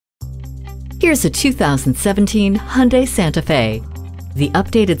Here's a 2017 Hyundai Santa Fe. The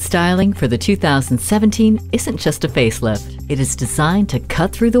updated styling for the 2017 isn't just a facelift. It is designed to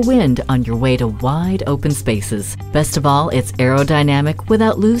cut through the wind on your way to wide open spaces. Best of all, it's aerodynamic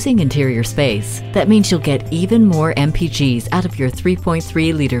without losing interior space. That means you'll get even more MPGs out of your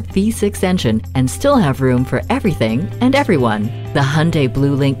 3.3-liter V6 engine and still have room for everything and everyone. The Hyundai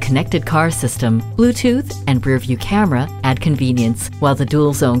BlueLink connected car system, Bluetooth, and rear-view camera add convenience, while the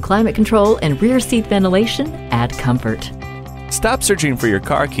dual-zone climate control and rear seat ventilation add comfort. Stop searching for your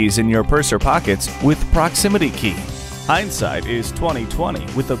car keys in your purse or pockets with Proximity Key. Hindsight is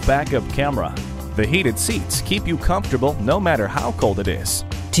 20/20 with a backup camera. The heated seats keep you comfortable no matter how cold it is.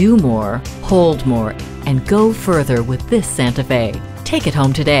 Do more, hold more, and go further with this Santa Fe. Take it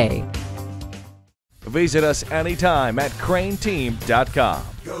home today. Visit us anytime at crainteam.com.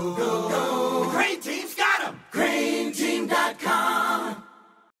 Go, go, go.